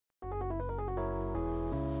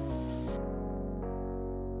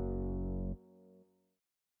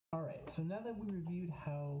so now that we reviewed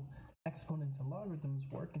how exponents and logarithms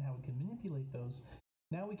work and how we can manipulate those,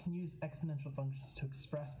 now we can use exponential functions to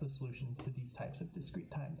express the solutions to these types of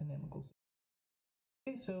discrete time dynamical systems.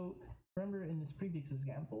 Okay, so remember in this previous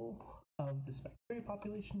example of this bacteria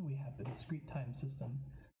population, we have the discrete time system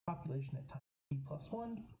population at time t plus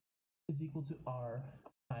 1 is equal to r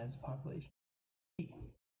times population t.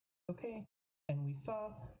 Okay, and we saw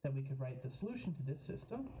that we could write the solution to this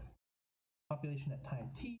system. Population at time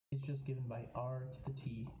t is just given by r to the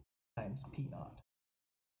t times p naught.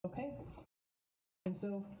 Okay, and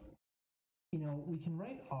so, we can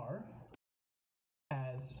write r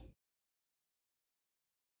as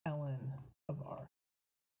ln of r.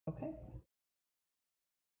 Okay,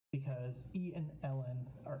 because e and ln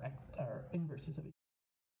are inverses of each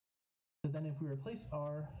other. So then if we replace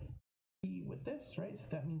r t with this, right, so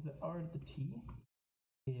that means that r to the t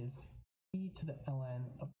is e to the ln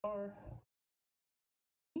of r,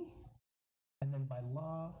 and then by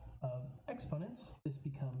law of exponents, this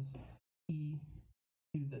becomes e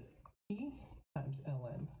to the t times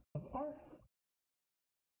ln of r,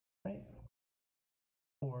 right?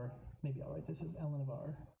 Or maybe I'll write this as ln of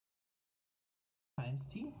r times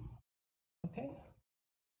t, okay?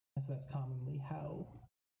 And so that's commonly how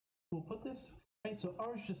we'll put this, right? So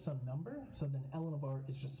r is just some number, so then ln of r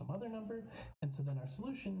is just some other number, and so then our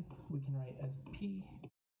solution we can write as p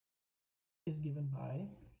is given by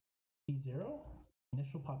p0,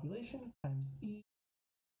 initial population, times e,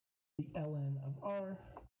 the ln of r.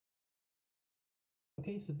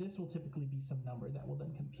 Okay, so this will typically be some number that will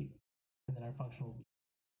then compute, and then our function will be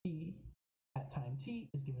p at time t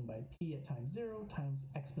is given by p at time 0 times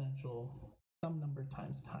exponential some number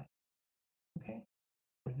times time. Okay,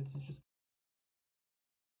 where this is just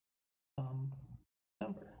some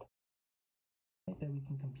number, right, that we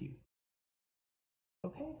can compute.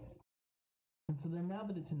 Okay, and so then now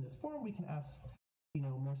that it's in this form, we can ask,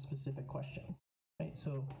 more specific questions, right?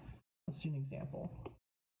 So let's do an example.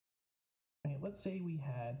 Right, let's say we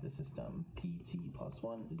had the system pt plus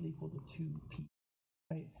 1 is equal to 2p,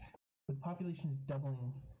 right? The population is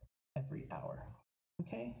doubling every hour.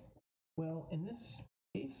 Okay, well, in this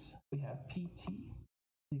case, we have pt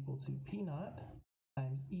is equal to p naught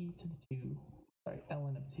times e to the 2,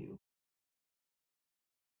 ln of 2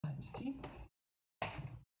 times t.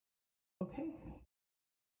 Okay,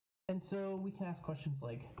 and so we can ask questions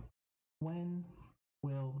like, when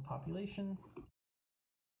will the population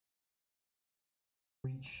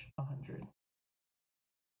reach 100?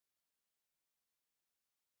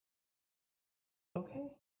 Okay,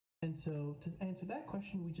 and so to answer that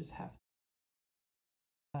question, we just have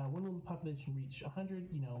when will the population reach 100,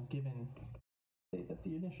 given, say that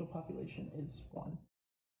the initial population is 1.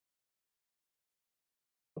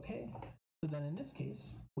 Okay, so then in this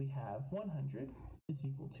case, we have 100 is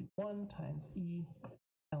equal to 1 times e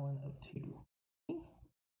ln of 2.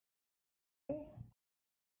 Okay,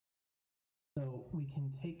 so we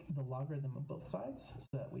can take the logarithm of both sides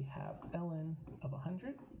so that we have ln of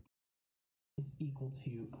 100 is equal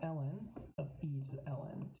to ln of e to the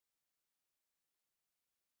ln.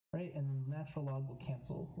 Right, and then the natural log will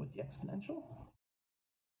cancel with the exponential.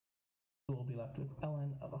 So we'll be left with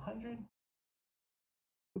ln of 100,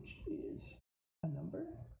 which is a number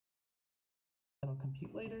that'll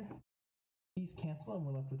compute later. These cancel and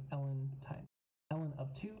we're left with ln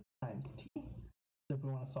of 2 times t. So if we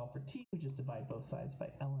want to solve for t, we just divide both sides by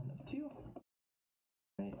ln of 2,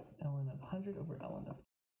 right? ln of 100 over ln of 2.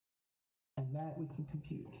 And that we can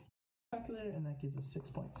compute calculator, and that gives us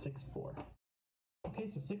 6.64. Okay,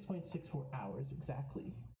 so 6.64 hours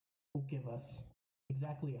exactly will give us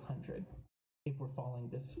exactly 100 if we're following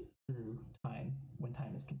this through time when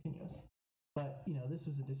time is continuous. But, this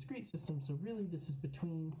is a discrete system, so really this is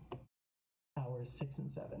between hours 6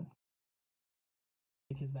 and 7,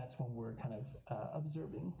 because that's when we're kind of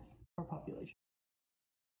observing our population.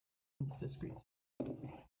 It's discrete.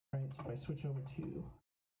 Right, so if I switch over to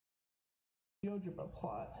GeoGebra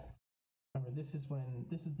plot, remember this is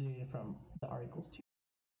the data from the r equals 2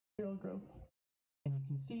 serial growth, and you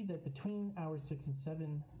can see that between hours 6 and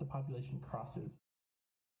 7, the population crosses.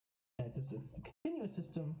 And if there's a continuous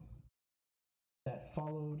system that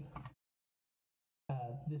followed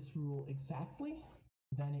this rule exactly,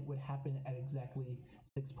 then it would happen at exactly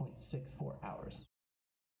 6.64 hours.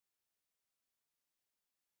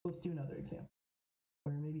 Let's do another example,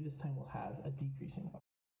 where maybe this time we'll have a decreasing function.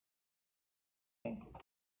 Okay.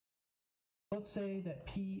 Let's say that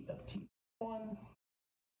p of t1,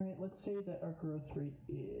 right, let's say that our growth rate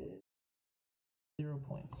is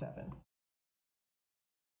 0.7.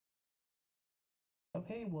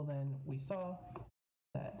 Okay, well then we saw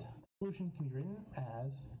that the solution can be written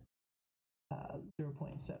as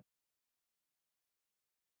 0.7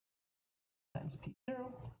 times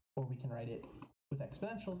p0, or we can write it with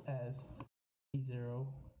exponentials as p0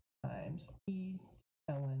 times e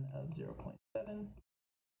ln of 0.7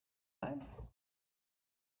 time.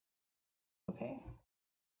 Okay,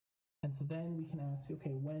 and so then we can ask,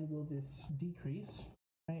 okay, when will this decrease,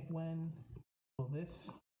 right? When will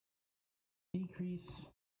this decrease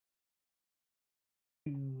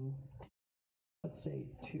to, let's say,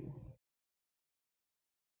 2?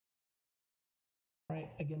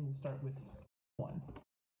 Right, again, we'll start with 1.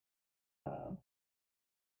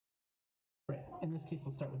 Right, in this case,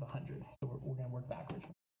 let's start with 100. So we're going to work backwards.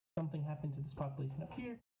 Something happened to this population up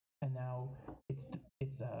here, and now it's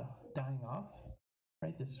dying off.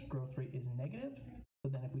 Right, this growth rate is negative. So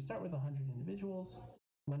then if we start with 100 individuals,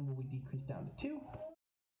 when will we decrease down to 2?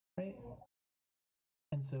 Right,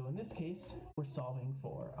 and so in this case, we're solving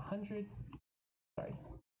for 100. Sorry,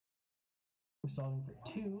 we're solving for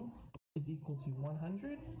 2 is equal to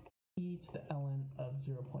 100 e to the ln of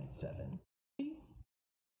 0.7 t.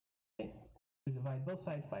 Okay. We divide both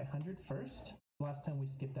sides by 100 first. Last time we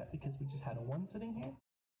skipped that because we just had a 1 sitting here.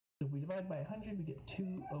 So if we divide by 100, we get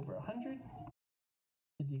 2 over 100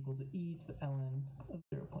 is equal to e to the ln of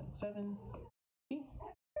 0.7 t.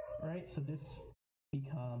 All right, so this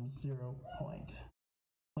becomes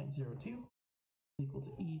 0.02 equal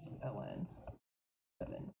to e to the ln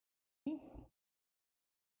 7 t.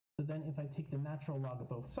 So then if I take the natural log of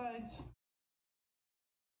both sides,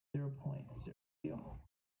 0.02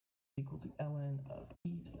 equal to ln of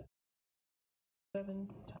e to the 7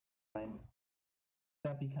 times,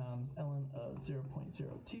 that becomes ln of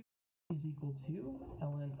 0.02 is equal to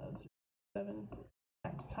ln of 0.7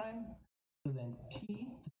 times time. So then t,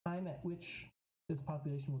 the time at which this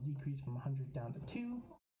population will decrease from 100 down to 2,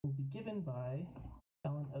 will be given by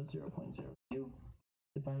ln of 0.02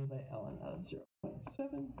 divided by ln of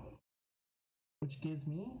 0.7, which gives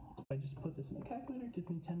me, if I just put this in a calculator, gives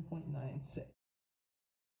me 10.96.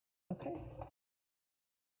 Okay.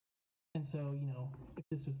 And so, if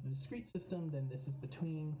this was the discrete system, then this is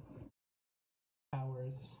between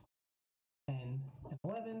hours 10 and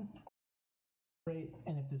 11, right?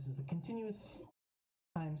 And if this is a continuous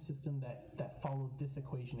time system that followed this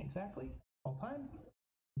equation exactly all time,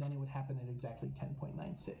 then it would happen at exactly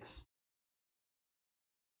 10.96.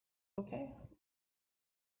 Okay?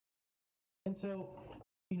 And so,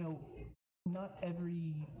 not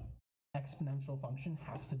every exponential function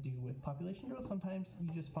has to do with population growth. Sometimes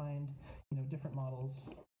you just find, different models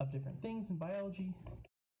of different things in biology,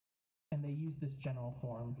 and they use this general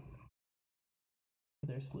form for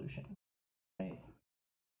their solution, right?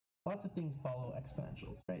 Lots of things follow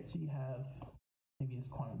exponentials, right? So you have maybe this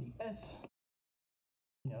quantity S,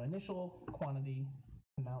 initial quantity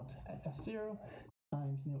amount at S0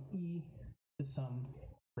 times, E to some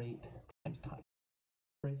rate times time,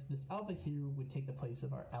 right? So this alpha here would take the place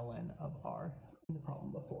of our ln of R in the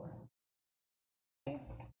problem before. Okay?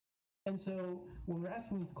 And so when we're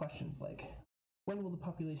asking these questions like, when will the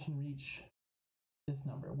population reach this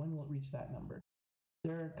number? When will it reach that number?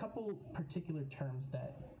 There are a couple particular terms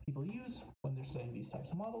that people use when they're studying these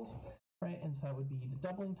types of models, right? And so that would be the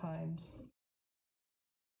doubling times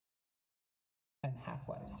and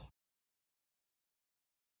half-lives,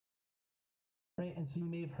 right? And so you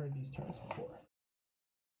may have heard these terms before.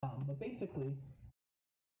 But basically,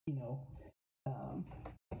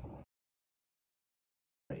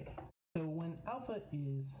 right. So when alpha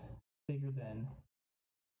is bigger than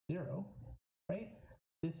 0, right,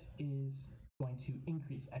 this is going to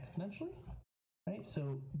increase exponentially, right?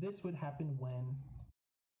 So this would happen when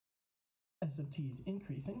S of t is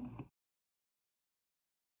increasing,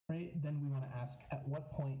 right? Then we want to ask at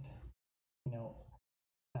what point,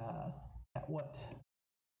 at what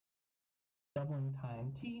doubling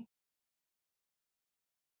time t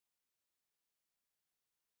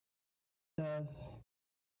does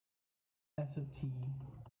S of t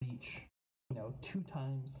reach, 2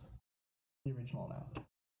 times the original amount.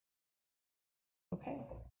 Okay,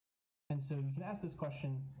 and so you can ask this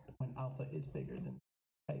question when alpha is bigger than,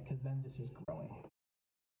 right? Because then this is growing.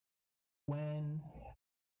 When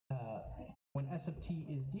S of t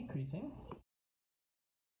is decreasing,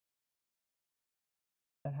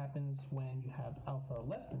 that happens when you have alpha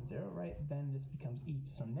less than 0, right? Then this becomes e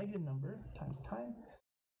to some negative number times time.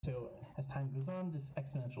 So as time goes on, this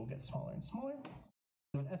exponential gets smaller and smaller.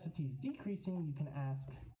 So when S of t is decreasing, you can ask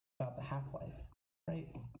about the half-life, right?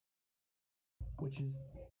 Which is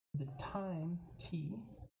the time t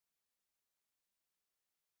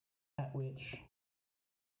at which,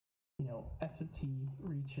 S of t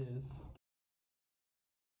reaches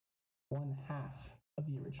 1/2 of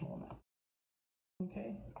the original amount.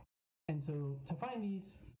 Okay, and so to find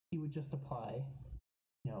these, you would just apply,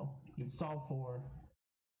 you'd solve for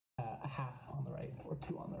a half on the right or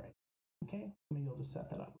 2 on the right. Okay, maybe you'll just set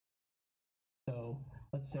that up. So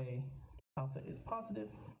let's say alpha is positive,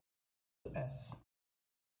 so S,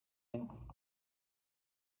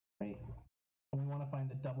 right? And we want to find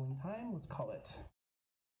the doubling time. Let's call it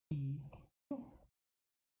T.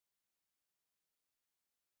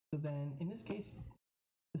 So then in this case,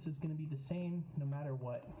 this is going to be the same no matter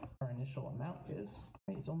what our initial amount is.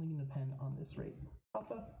 Right? It's only going to depend on this rate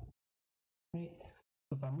alpha. Right?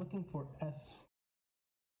 So if I'm looking for S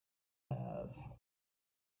of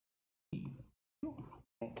T2,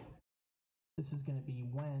 right? This is going to be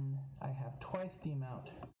when I have twice the amount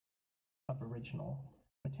of original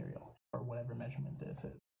material, or whatever measurement this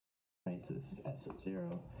is. Right? So this is S of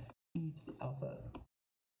 0, e to the alpha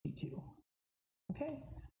T2. Okay?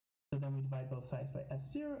 So then we divide both sides by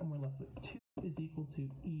S0, and we're left with 2 is equal to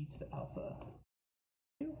e to the alpha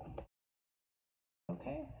 2.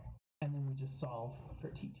 Okay? And then we just solve for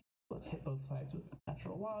T2. Let's hit both sides with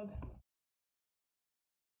natural log.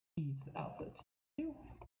 E to the alpha T2.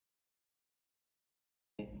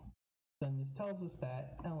 Okay. Then this tells us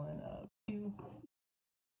that ln of 2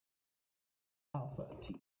 alpha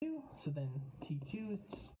T2. So then T2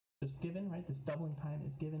 is just given, right? This doubling time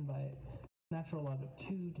is given by natural log of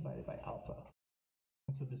 2 divided by alpha.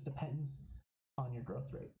 And so this depends on your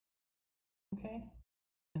growth rate. Okay?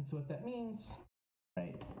 And so what that means,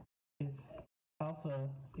 right, if alpha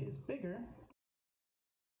is bigger,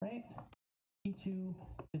 right, T2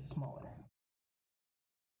 is smaller,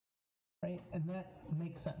 right? And that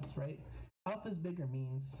makes sense, right? Alpha is bigger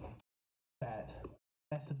means that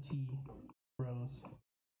S of T grows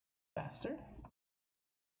faster,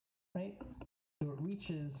 right? So it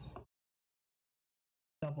reaches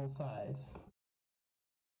double size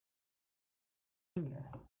sooner,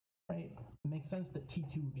 right? It makes sense that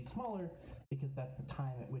T2 would be smaller because that's the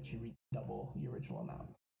time at which you reach double the original amount.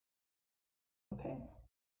 Okay?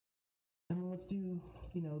 And then let's do,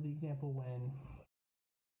 the example when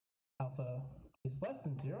alpha is less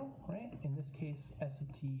than 0, right? In this case, S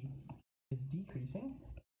of T is decreasing,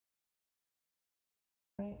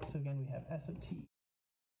 right? So again, we have S of T,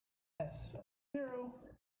 S of 0,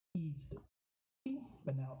 e to the T,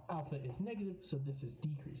 but now alpha is negative, so this is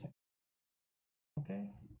decreasing, okay?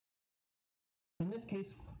 In this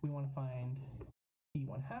case, we want to find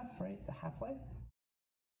T1 half, right? The half-life,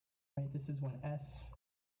 right? This is when S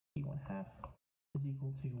T1 half is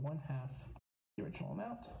equal to 1 half the original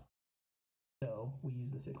amount. So we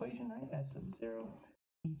use this equation, right? S of 0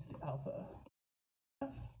 e to the alpha f,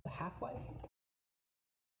 the half-life.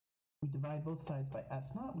 We divide both sides by S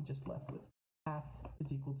naught. We just left with half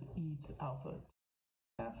is equal to e to the alpha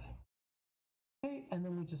half. Okay, and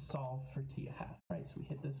then we just solve for t a half, right? So we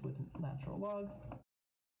hit this with natural log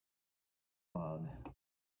of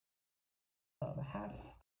a half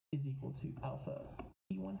is equal to alpha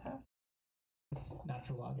t1 half. This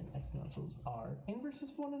natural log and exponentials are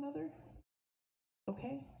inverses of one another.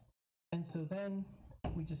 Okay, and so then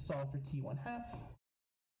we just solve for t1 half.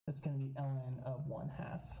 That's going to be ln of 1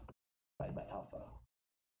 half divided by alpha.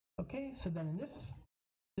 Okay, so then in this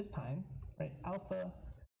time, right, alpha,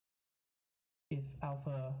 if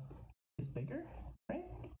alpha is bigger, right,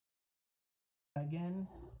 again,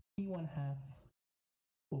 t1 half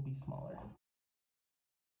will be smaller,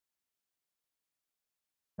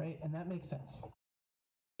 right, and that makes sense.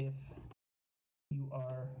 If you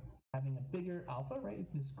are having a bigger alpha, right,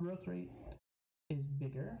 if this growth rate is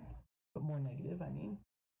bigger, but more negative, I mean,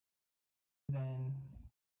 then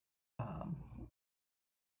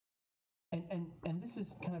and this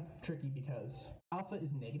is kind of tricky because alpha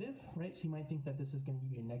is negative, right? So you might think that this is going to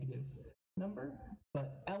give you a negative number,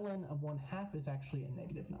 but ln of 1 half is actually a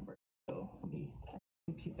negative number. So let me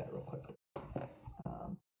compute that real quick.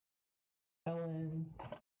 Ln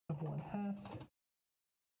of 1 half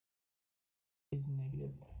is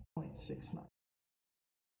negative 0.69.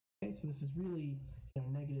 Okay, so this is really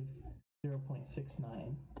negative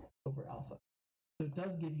 0.69 over alpha. So it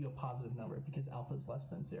does give you a positive number because alpha is less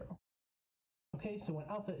than 0. Okay, so when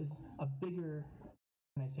alpha is a bigger,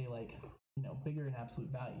 when I say like, bigger in absolute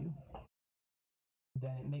value,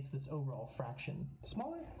 then it makes this overall fraction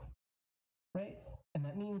smaller, right? And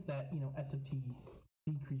that means that, S of t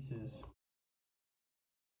decreases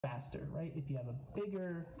faster, right? If you have a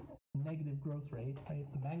bigger negative growth rate, right,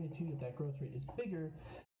 the magnitude of that growth rate is bigger,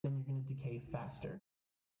 then you're going to decay faster.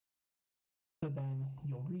 So then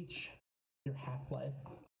you'll reach your half-life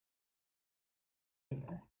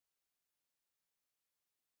sooner,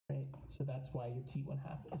 right? So that's why your t1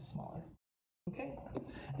 half is smaller. Okay,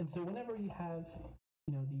 and so whenever you have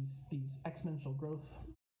these exponential growth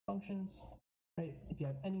functions, right? If you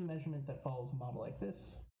have any measurement that follows a model like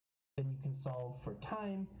this, then you can solve for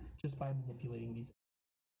time just by manipulating these.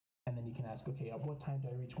 And then you can ask, okay, at what time do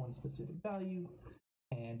I reach one specific value?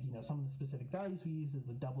 And some of the specific values we use is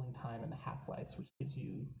the doubling time and the half-life, which gives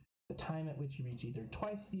you the time at which you reach either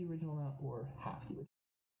twice the original amount or half the original.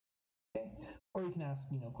 Okay? Or you can ask,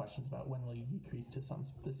 questions about when will you decrease to some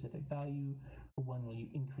specific value, or when will you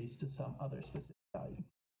increase to some other specific value.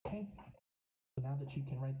 Okay? So now that you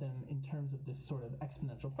can write them in terms of this sort of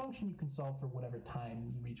exponential function, you can solve for whatever time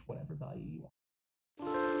you reach whatever value you want.